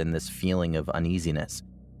other than this feeling of uneasiness.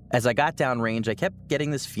 As I got downrange, I kept getting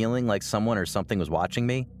this feeling like someone or something was watching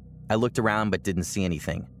me. I looked around but didn't see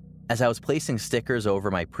anything. As I was placing stickers over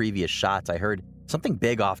my previous shots, I heard something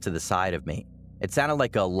big off to the side of me. It sounded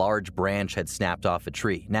like a large branch had snapped off a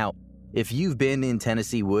tree. Now, if you've been in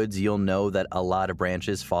Tennessee woods, you'll know that a lot of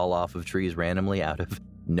branches fall off of trees randomly out of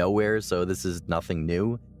nowhere, so this is nothing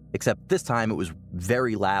new. Except this time it was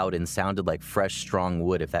very loud and sounded like fresh, strong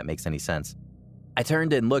wood, if that makes any sense. I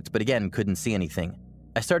turned and looked, but again, couldn't see anything.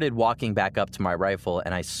 I started walking back up to my rifle,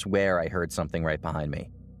 and I swear I heard something right behind me.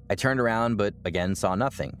 I turned around, but again saw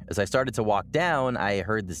nothing. As I started to walk down, I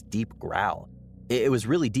heard this deep growl. It was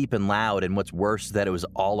really deep and loud, and what's worse is that it was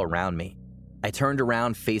all around me. I turned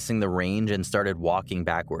around facing the range and started walking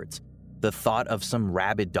backwards. The thought of some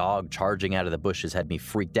rabid dog charging out of the bushes had me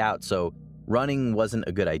freaked out, so running wasn't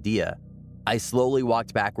a good idea. I slowly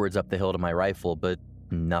walked backwards up the hill to my rifle, but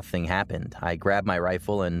nothing happened. I grabbed my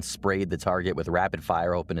rifle and sprayed the target with rapid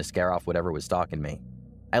fire, hoping to scare off whatever was stalking me.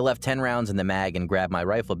 I left 10 rounds in the mag and grabbed my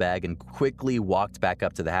rifle bag and quickly walked back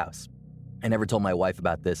up to the house. I never told my wife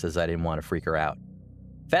about this as I didn't want to freak her out.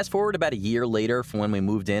 Fast forward about a year later from when we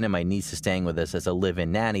moved in and my niece is staying with us as a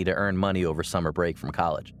live-in nanny to earn money over summer break from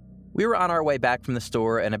college. We were on our way back from the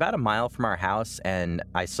store and about a mile from our house, and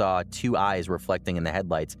I saw two eyes reflecting in the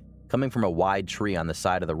headlights coming from a wide tree on the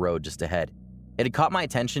side of the road just ahead. It had caught my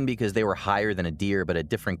attention because they were higher than a deer but a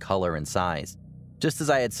different color and size. Just as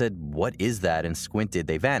I had said, "What is that?" and squinted,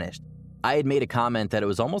 they vanished. I had made a comment that it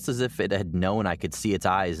was almost as if it had known I could see its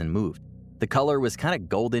eyes and moved. The color was kind of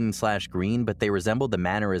golden/green, but they resembled the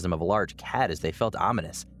mannerism of a large cat as they felt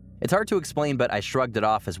ominous. It's hard to explain, but I shrugged it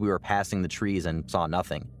off as we were passing the trees and saw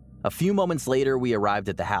nothing. A few moments later, we arrived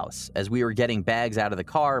at the house. As we were getting bags out of the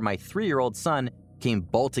car, my 3-year-old son came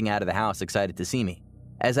bolting out of the house excited to see me.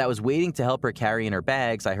 As I was waiting to help her carry in her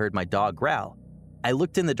bags, I heard my dog growl. I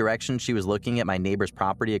looked in the direction she was looking at my neighbor's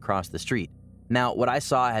property across the street. Now, what I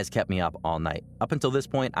saw has kept me up all night. Up until this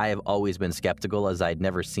point, I have always been skeptical as I'd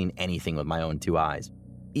never seen anything with my own 2 eyes.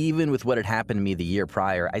 Even with what had happened to me the year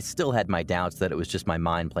prior, I still had my doubts that it was just my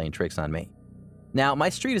mind playing tricks on me. Now, my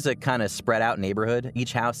street is a kind of spread out neighborhood.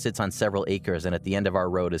 Each house sits on several acres, and at the end of our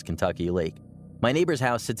road is Kentucky Lake. My neighbor's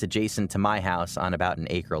house sits adjacent to my house on about an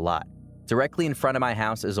acre lot. Directly in front of my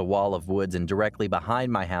house is a wall of woods, and directly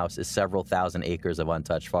behind my house is several thousand acres of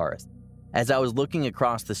untouched forest. As I was looking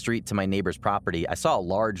across the street to my neighbor's property, I saw a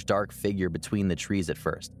large, dark figure between the trees at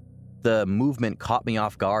first. The movement caught me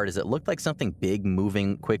off guard as it looked like something big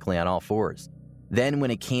moving quickly on all fours. Then,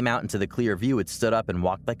 when it came out into the clear view, it stood up and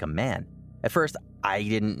walked like a man. At first, I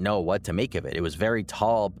didn't know what to make of it. It was very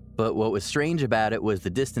tall, but what was strange about it was the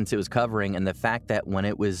distance it was covering and the fact that when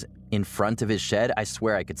it was in front of his shed, I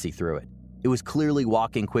swear I could see through it. It was clearly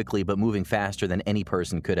walking quickly, but moving faster than any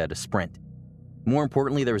person could at a sprint. More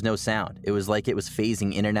importantly, there was no sound. It was like it was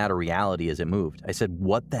phasing in and out of reality as it moved. I said,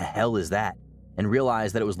 "What the hell is that?" and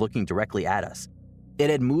realized that it was looking directly at us. It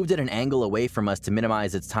had moved at an angle away from us to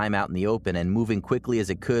minimize its time out in the open and moving quickly as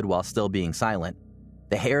it could while still being silent.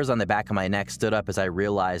 The hairs on the back of my neck stood up as I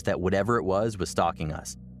realized that whatever it was stalking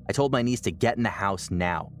us. I told my niece to get in the house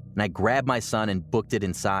now, and I grabbed my son and booked it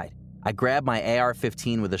inside. I grabbed my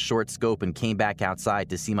AR-15 with a short scope and came back outside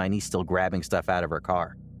to see my niece still grabbing stuff out of her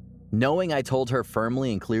car. Knowing I told her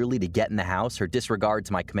firmly and clearly to get in the house, her disregard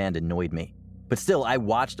to my command annoyed me. But still, I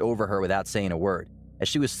watched over her without saying a word. As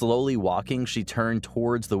she was slowly walking, she turned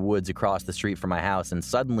towards the woods across the street from my house and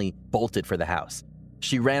suddenly bolted for the house.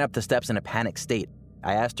 She ran up the steps in a panicked state.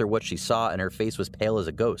 I asked her what she saw, and her face was pale as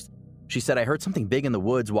a ghost. She said, "I heard something big in the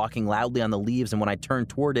woods walking loudly on the leaves, and when I turned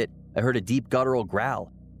toward it, I heard a deep guttural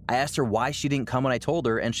growl." I asked her why she didn't come when I told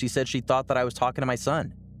her, and she said she thought that I was talking to my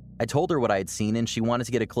son. I told her what I had seen, and she wanted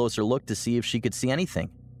to get a closer look to see if she could see anything.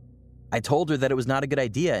 I told her that it was not a good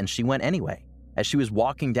idea, and she went anyway. As she was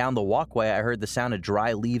walking down the walkway, I heard the sound of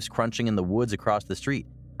dry leaves crunching in the woods across the street.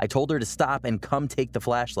 I told her to stop and come take the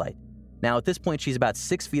flashlight. Now, at this point, she's about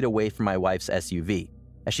 6 feet away from my wife's SUV.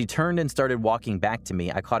 As she turned and started walking back to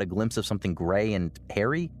me, I caught a glimpse of something gray and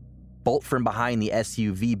hairy bolt from behind the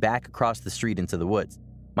SUV back across the street into the woods.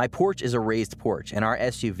 My porch is a raised porch, and our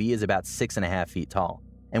SUV is about 6.5 feet tall.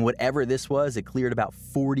 And whatever this was, it cleared about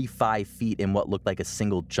 45 feet in what looked like a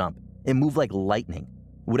single jump. It moved like lightning.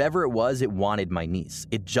 Whatever it was, it wanted my niece.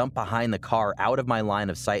 It jumped behind the car out of my line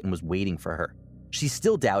of sight and was waiting for her. She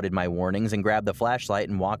still doubted my warnings and grabbed the flashlight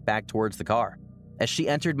and walked back towards the car. As she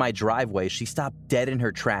entered my driveway, she stopped dead in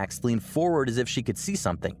her tracks, leaned forward as if she could see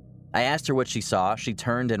something. I asked her what she saw. She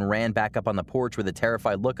turned and ran back up on the porch with a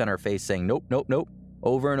terrified look on her face, saying, "Nope, nope, nope,"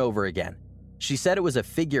 over and over again. She said it was a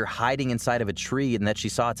figure hiding inside of a tree and that she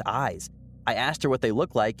saw its eyes. I asked her what they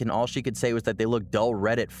looked like, and all she could say was that they looked dull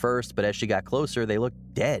red at first, but as she got closer, they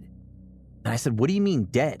looked dead. And I said, "What do you mean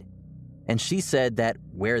dead?" And she said that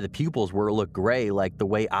where the pupils were looked gray, like the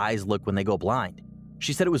way eyes look when they go blind.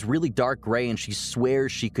 She said it was really dark gray, and she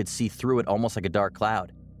swears she could see through it almost like a dark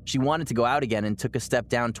cloud. She wanted to go out again and took a step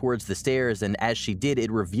down towards the stairs, and as she did,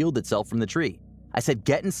 it revealed itself from the tree. I said,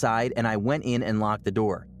 "Get inside," and I went in and locked the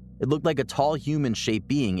door. It looked like a tall human-shaped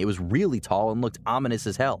being. It was really tall and looked ominous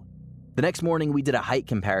as hell. The next morning, we did a height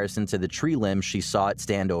comparison to the tree limb she saw it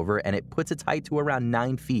stand over, and it puts its height to around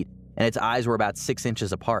 9 feet, and its eyes were about 6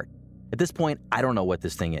 inches apart. At this point, I don't know what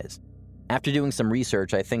this thing is. After doing some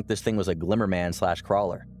research, I think this thing was a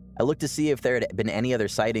glimmerman/crawler. I looked to see if there had been any other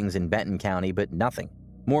sightings in Benton County, but nothing.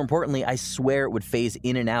 More importantly, I swear it would phase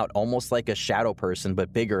in and out almost like a shadow person,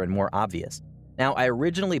 but bigger and more obvious. Now, I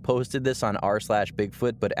originally posted this on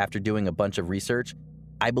r/Bigfoot, but after doing a bunch of research,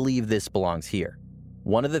 I believe this belongs here.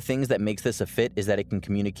 One of the things that makes this a fit is that it can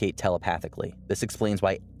communicate telepathically. This explains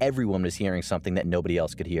why everyone was hearing something that nobody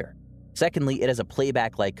else could hear. Secondly, it has a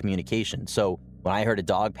playback-like communication, so when I heard a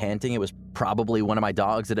dog panting, it was probably one of my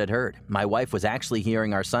dogs that had heard. My wife was actually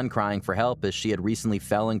hearing our son crying for help as she had recently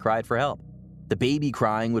fell and cried for help. The baby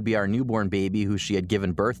crying would be our newborn baby who she had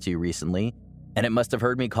given birth to recently, and it must have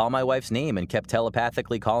heard me call my wife's name and kept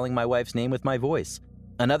telepathically calling my wife's name with my voice.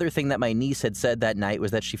 Another thing that my niece had said that night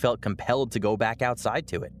was that she felt compelled to go back outside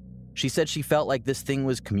to it. She said she felt like this thing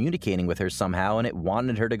was communicating with her somehow and it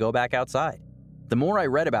wanted her to go back outside. The more I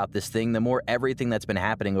read about this thing, the more everything that's been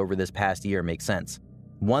happening over this past year makes sense.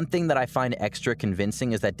 One thing that I find extra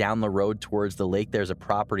convincing is that down the road towards the lake, there's a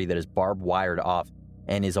property that is barbed wired off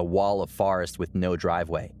and is a wall of forest with no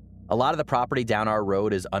driveway. A lot of the property down our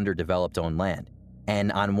road is underdeveloped owned land.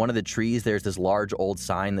 And on one of the trees, there's this large old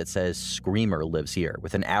sign that says "Screamer lives here,"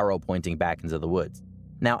 with an arrow pointing back into the woods.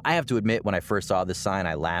 Now, I have to admit, when I first saw this sign,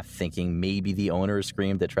 I laughed, thinking maybe the owner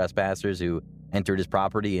screamed at trespassers who entered his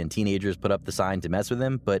property and teenagers put up the sign to mess with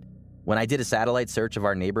him. But when I did a satellite search of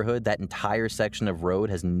our neighborhood, that entire section of road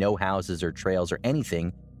has no houses or trails or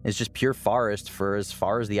anything. It's just pure forest for as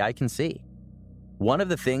far as the eye can see. One of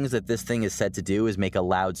the things that this thing is said to do is make a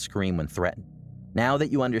loud scream when threatened. Now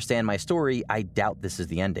that you understand my story, I doubt this is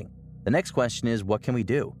the ending. The next question is, what can we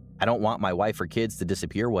do? I don't want my wife or kids to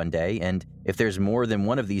disappear one day, and if there's more than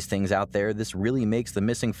one of these things out there, this really makes the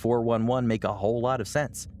missing 411 make a whole lot of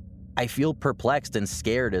sense. I feel perplexed and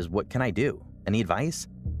scared as what can I do? Any advice?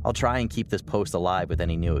 I'll try and keep this post alive with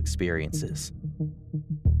any new experiences.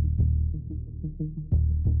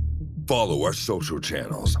 Follow our social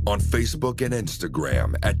channels on Facebook and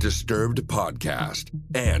Instagram at Disturbed Podcast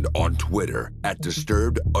and on Twitter at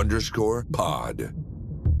Disturbed_pod.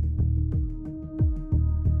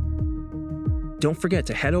 Don't forget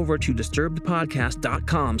to head over to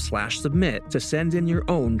disturbedpodcast.com/submit to send in your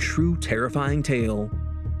own true terrifying tale.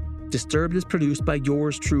 Disturbed is produced by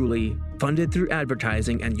yours truly, funded through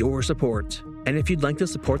advertising and your support. And if you'd like to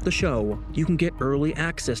support the show, you can get early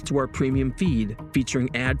access to our premium feed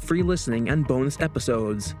featuring ad-free listening and bonus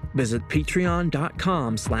episodes. Visit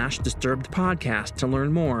patreon.com/disturbedpodcast to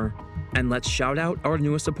learn more. And let's shout out our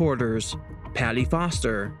newest supporters: Patty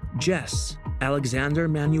Foster, Jess, Alexander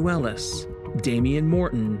Manuelis, Damian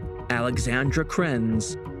Morton, Alexandra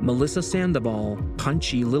Krenz, Melissa Sandoval,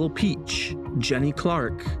 Punchy Little Peach, Jenny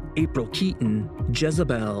Clark, April Keaton,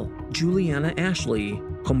 Jezebel, Juliana Ashley,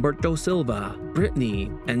 Humberto Silva,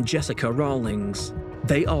 Brittany, and Jessica Rawlings.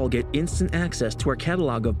 They all get instant access to our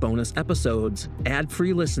catalog of bonus episodes,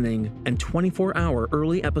 ad-free listening, and 24-hour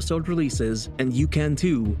early episode releases, and you can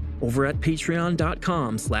too, over at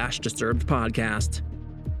patreon.com/disturbedpodcast.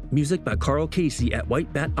 Music by Carl Casey at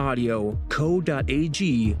White Bat Audio,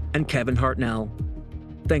 Co.ag, and Kevin Hartnell.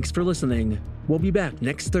 Thanks for listening. We'll be back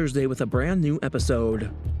next Thursday with a brand new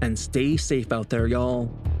episode. And stay safe out there,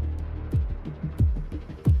 y'all.